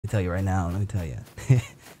tell you right now. Let me tell you.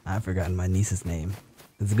 I've forgotten my niece's name.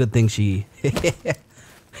 It's a good thing she... It's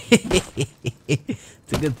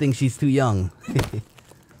a good thing she's too young.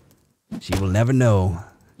 She will never know.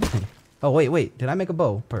 Oh, wait. Did I make a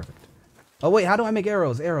bow? Perfect. Oh, wait. How do I make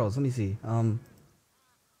arrows? Arrows. Let me see.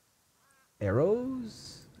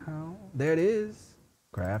 Arrows? How? There it is.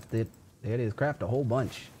 Craft it. There it is. Craft a whole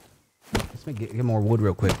bunch. Let's get more wood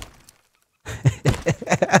real quick.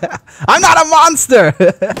 I'm not a monster!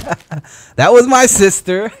 That was my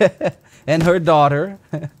sister and her daughter.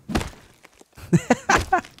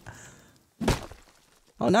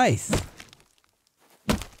 Oh, nice.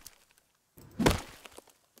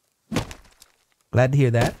 Glad to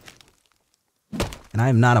hear that. And I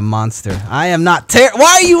am not a monster. I am not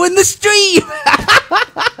Why are you in the stream?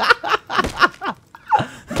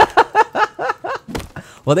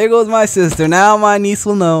 Well, there goes my sister. Now my niece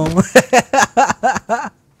will know.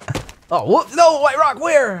 Oh, whoops. No, white rock.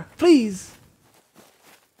 Where? Please.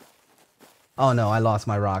 Oh, no. I lost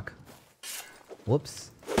my rock.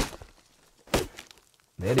 Whoops.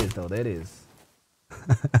 There it is, though. There it is.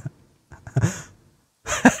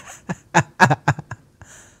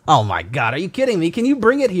 Oh, my God. Are you kidding me? Can you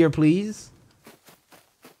bring it here, please?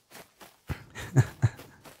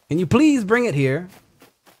 Can you please bring it here?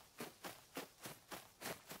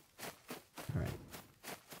 All right.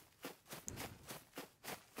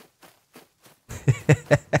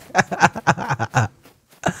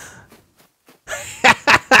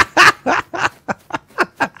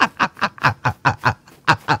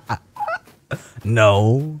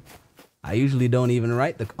 No. I usually don't even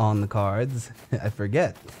write on the cards. I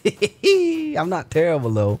forget. I'm not terrible,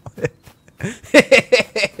 though.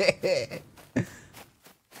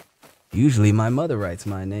 Usually my mother writes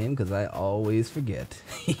my name because I always forget.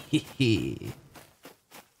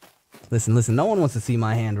 Listen. No one wants to see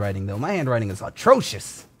my handwriting, though. My handwriting is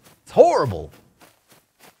atrocious. It's horrible.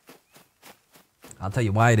 I'll tell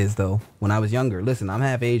you why it is, though. When I was younger, listen, I'm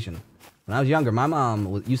half Asian. When I was younger, my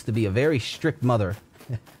mom used to be a very strict mother.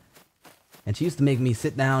 And she used to make me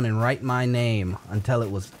sit down and write my name until it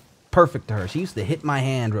was perfect to her. She used to hit my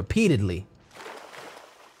hand repeatedly.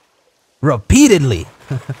 Repeatedly!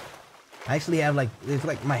 I actually have it's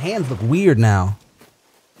like my hands look weird now.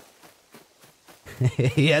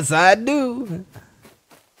 Yes, I do.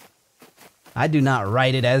 I do not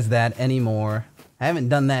write it as that anymore. I haven't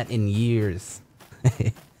done that in years.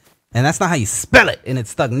 And that's not how you spell it in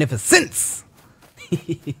its magnificence.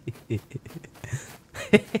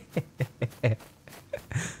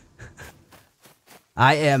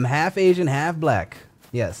 I am half Asian, half black.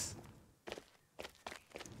 Yes.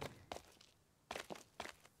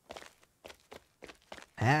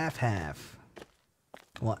 Half.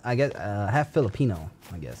 Well, I guess half Filipino,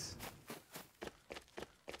 I guess.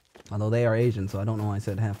 Although they are Asian, so I don't know why I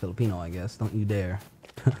said half Filipino, I guess. Don't you dare.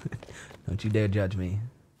 Don't you dare judge me.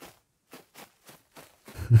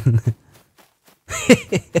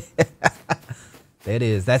 There it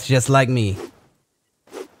is. That's just like me.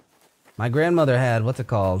 My grandmother had, what's it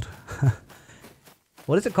called?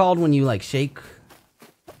 What is it called when you like shake?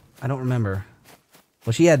 I don't remember.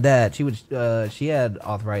 Well, she had that. She had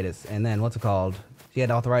arthritis, and then what's it called? She had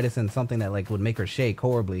arthritis and something that like would make her shake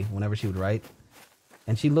horribly whenever she would write.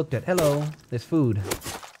 And she looked at, hello, there's food.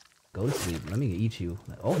 Go to sleep. Let me eat you.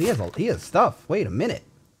 Oh, he has stuff. Wait a minute.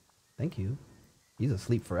 Thank you. He's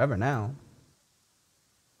asleep forever now.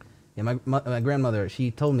 Yeah, my grandmother, she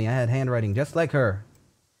told me I had handwriting just like her.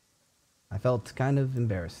 I felt kind of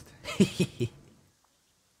embarrassed. He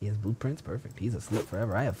has blueprints. Perfect. He's asleep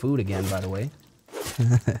forever. I have food again, by the way.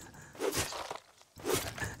 Oh,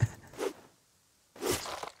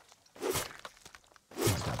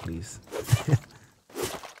 God, please.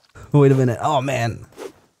 Wait a minute. Oh, man.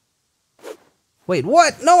 Wait,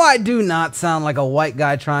 what? No, I do not sound like a white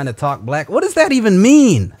guy trying to talk black. What does that even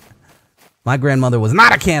mean? My grandmother was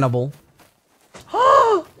not a cannibal.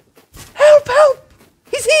 Oh! Help, help!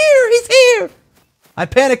 He's here! He's here! I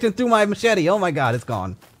panicked and threw my machete. Oh my God, it's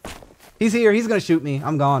gone. He's here. He's gonna shoot me.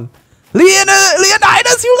 I'm gone.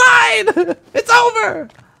 Leonidas, you lied! It's over!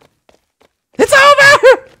 It's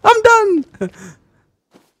over! I'm done!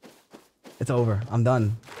 It's over. I'm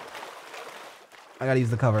done. I gotta use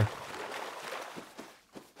the cover.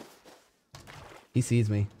 He sees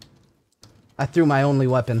me. I threw my only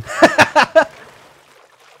weapon.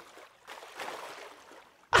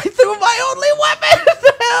 I threw my only weapon!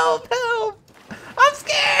 Help! Help! I'm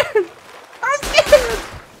scared! I'm scared!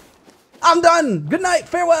 I'm done! Good night!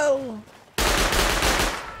 Farewell!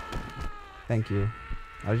 Thank you.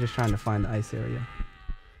 I was just trying to find the ice area.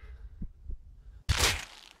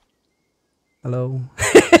 Hello?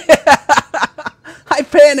 I I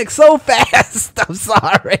panicked so fast. I'm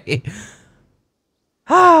sorry.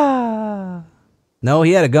 No,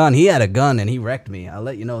 he had a gun. He had a gun and he wrecked me. I'll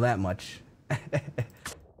let you know that much.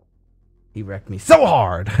 He wrecked me so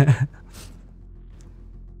hard.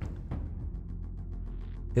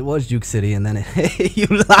 It was Juke City and then it you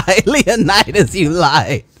lied. Leonidas, you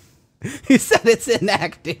lied. You said it's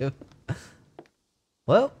inactive.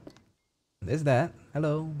 Well, there's that.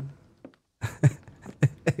 Hello.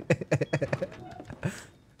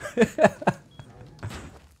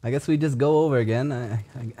 I guess we just go over again. I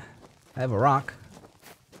have a rock.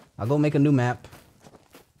 I'll go make a new map.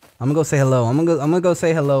 I'm gonna go say hello. I'm gonna go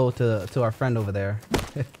say hello to our friend over there.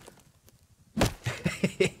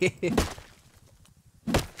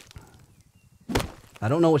 I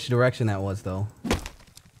don't know which direction that was though.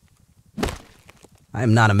 I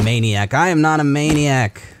am not a maniac. I am not a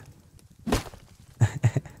maniac.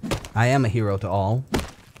 I am a hero to all.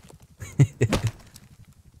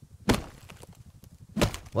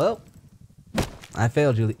 Well, I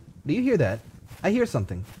failed, Julie. Do you hear that? I hear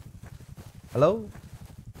something. Hello?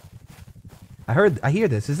 I hear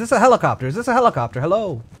this. Is this a helicopter? Is this a helicopter?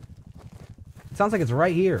 Hello? It sounds like it's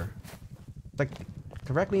right here. It's like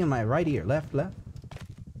directly in my right ear. Left, left.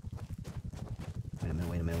 Wait a minute,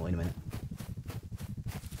 wait a minute, wait a minute.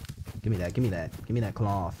 Give me that, give me that. Give me that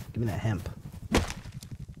cloth. Give me that hemp.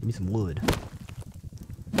 Give me some wood.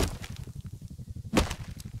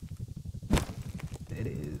 It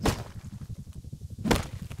is.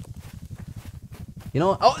 You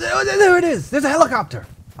know, oh, there it is. There's a helicopter.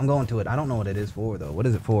 I'm going to it. I don't know what it is for, though. What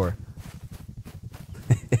is it for?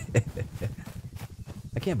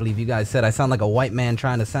 I can't believe you guys said I sound like a white man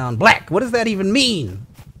trying to sound black. What does that even mean?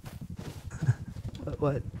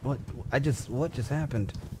 What just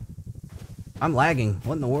happened? I'm lagging.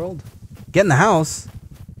 What in the world? Get in the house.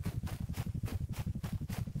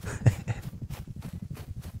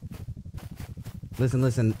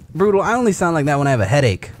 Listen. Brutal, I only sound like that when I have a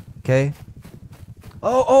headache. Okay?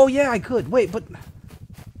 Oh, yeah, I could. Wait, but...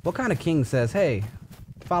 What kind of king says, hey,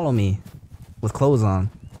 follow me with clothes on?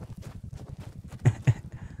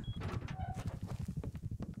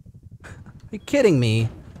 You're kidding me.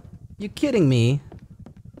 You're kidding me.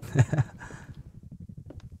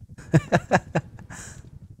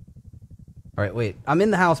 Alright, wait. I'm in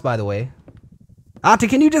the house, by the way. Auntie,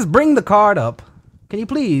 can you just bring the card up? Can you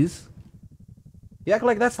please? You act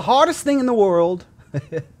like that's the hardest thing in the world.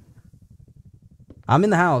 I'm in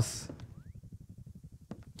the house.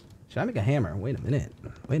 Should I make a hammer? Wait a minute.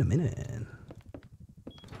 Wait a minute.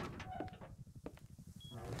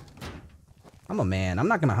 I'm a man. I'm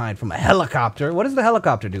not gonna hide from a helicopter. What does the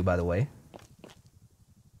helicopter do, by the way?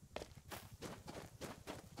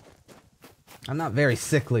 I'm not very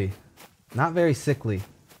sickly. Not very sickly.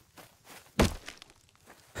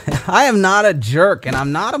 I am not a jerk, and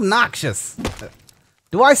I'm not obnoxious.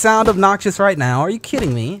 Do I sound obnoxious right now? Are you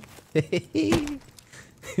kidding me?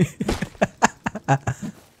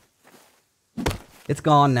 It's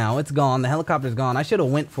gone now. It's gone. The helicopter's gone. I should have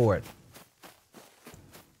went for it.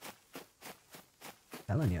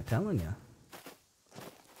 Telling you.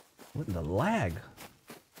 What in the lag?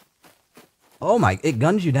 Oh my, it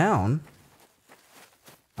guns you down.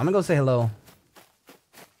 I'm gonna go say hello.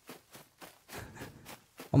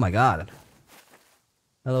 Oh my god.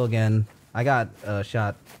 Hello again. I got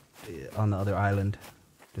shot on the other island.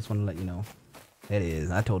 Just want to let you know. It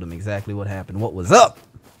is. I told him exactly what happened. What was up?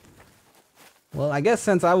 Well, I guess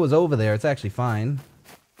since I was over there, it's actually fine.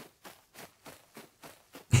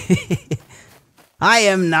 I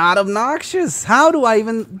am not obnoxious. How do I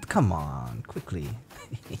even... Come on, quickly.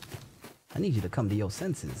 I need you to come to your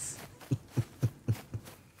senses.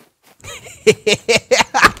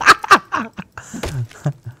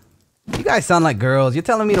 You guys sound like girls. You're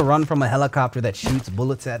telling me to run from a helicopter that shoots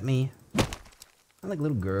bullets at me? I'm like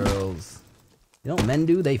little girls. You know what men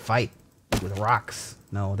do? They fight with rocks.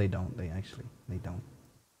 No, they don't. They don't.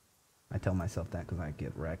 I tell myself that because I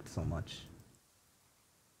get wrecked so much.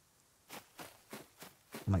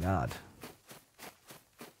 Oh my god.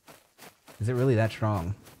 Is it really that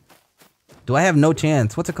strong? Do I have no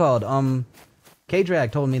chance? What's it called?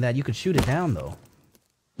 K-Drag told me that you could shoot it down though.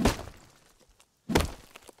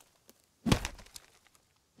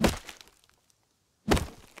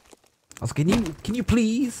 Also, can you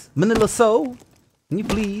please, Manila So? Can you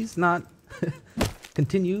please not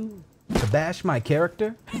continue to bash my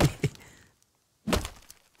character?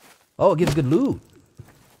 Oh, it gives good loot.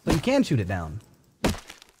 So you can shoot it down.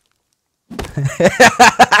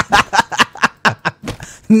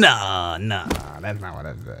 Nah, that's not what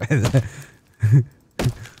I said.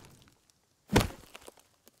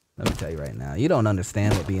 Let me tell you right now. You don't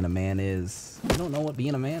understand what being a man is. You don't know what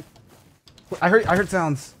being a man... I heard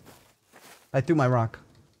sounds. I threw my rock.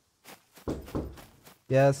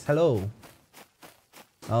 Yes, hello.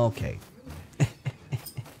 Okay.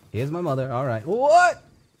 Here's my mother. All right. What?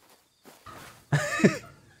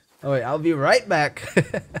 Oh, wait, I'll be right back.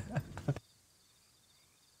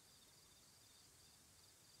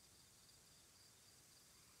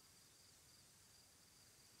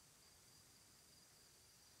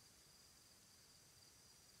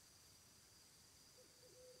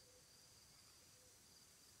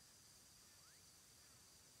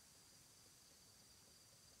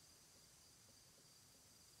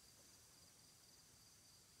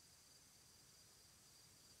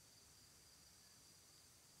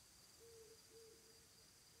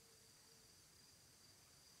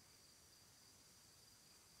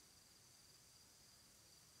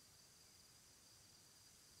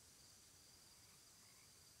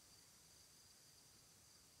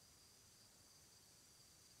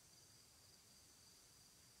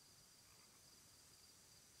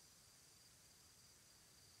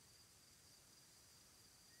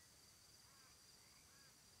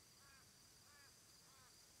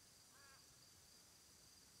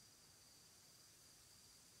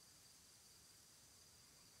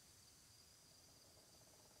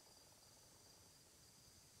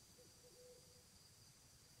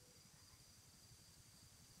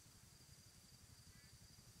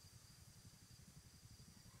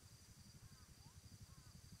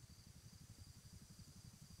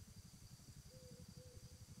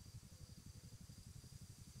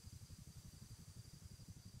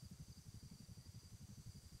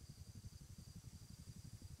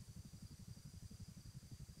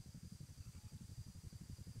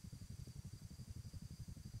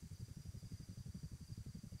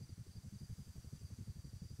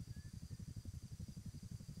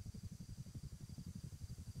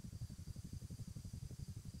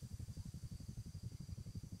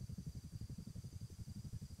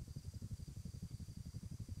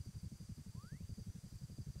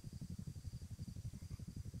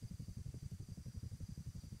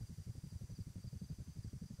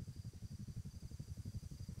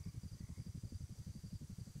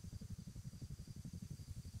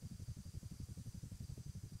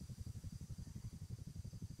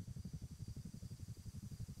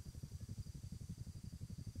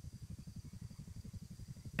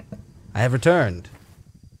 I have returned.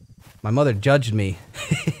 My mother judged me.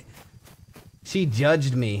 She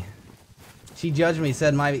judged me. She judged me,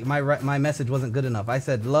 said my message wasn't good enough. I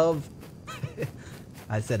said love.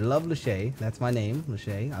 I said love Lachey. That's my name,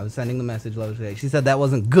 Lachey. I was sending the message, love Lachey. She said that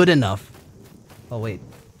wasn't good enough. Oh, wait.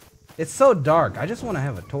 It's so dark. I just want to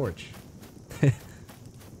have a torch. It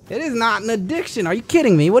is not an addiction. Are you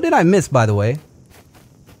kidding me? What did I miss, by the way?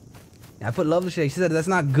 I put love Lachey. She said that's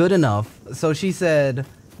not good enough. So she said...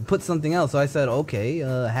 put something else. So I said, okay,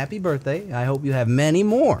 happy birthday. I hope you have many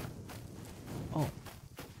more. Oh.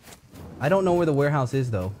 I don't know where the warehouse is,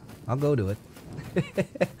 though. I'll go to it.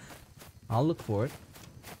 I'll look for it.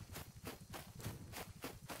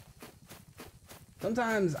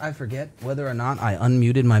 Sometimes I forget whether or not I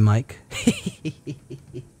unmuted my mic.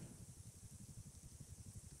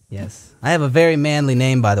 Yes. I have a very manly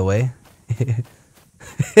name, by the way.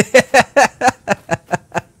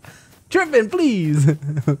 Tripping, please.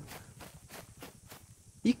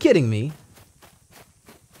 You kidding me?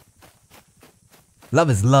 Love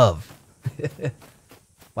is love.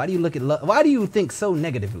 Why do you look at love? Why do you think so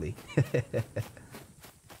negatively?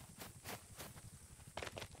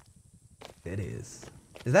 It is.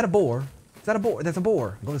 Is that a boar? Is that a boar? That's a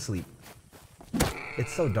boar. Go to sleep.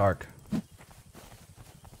 It's so dark.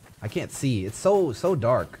 I can't see. It's so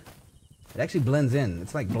dark. It actually blends in.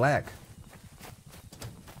 It's like black.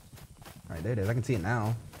 Alright, there it is. I can see it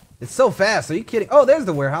now. It's so fast. Are you kidding? Oh, there's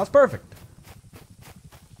the warehouse. Perfect.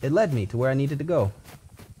 It led me to where I needed to go.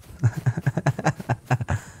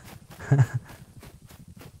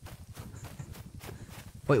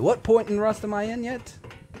 Wait, what point in Rust am I in yet?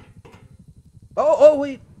 Oh,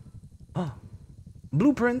 wait. Oh.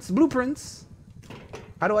 Blueprints.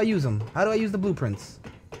 How do I use them? How do I use the blueprints?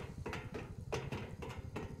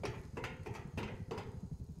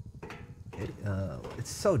 It's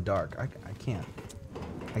so dark. I can't.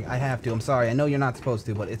 I have to. I'm sorry. I know you're not supposed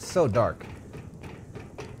to, but it's so dark.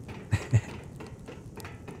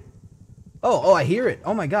 Oh, I hear it.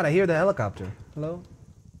 Oh my god, I hear the helicopter. Hello?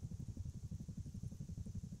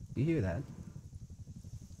 Do you hear that?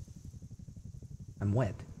 I'm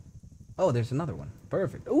wet. Oh, there's another one.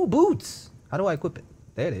 Perfect. Ooh, boots! How do I equip it?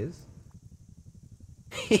 There it is.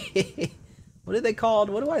 What are they called?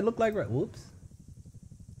 What do I look like? Whoops.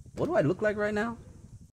 What do I look like right now?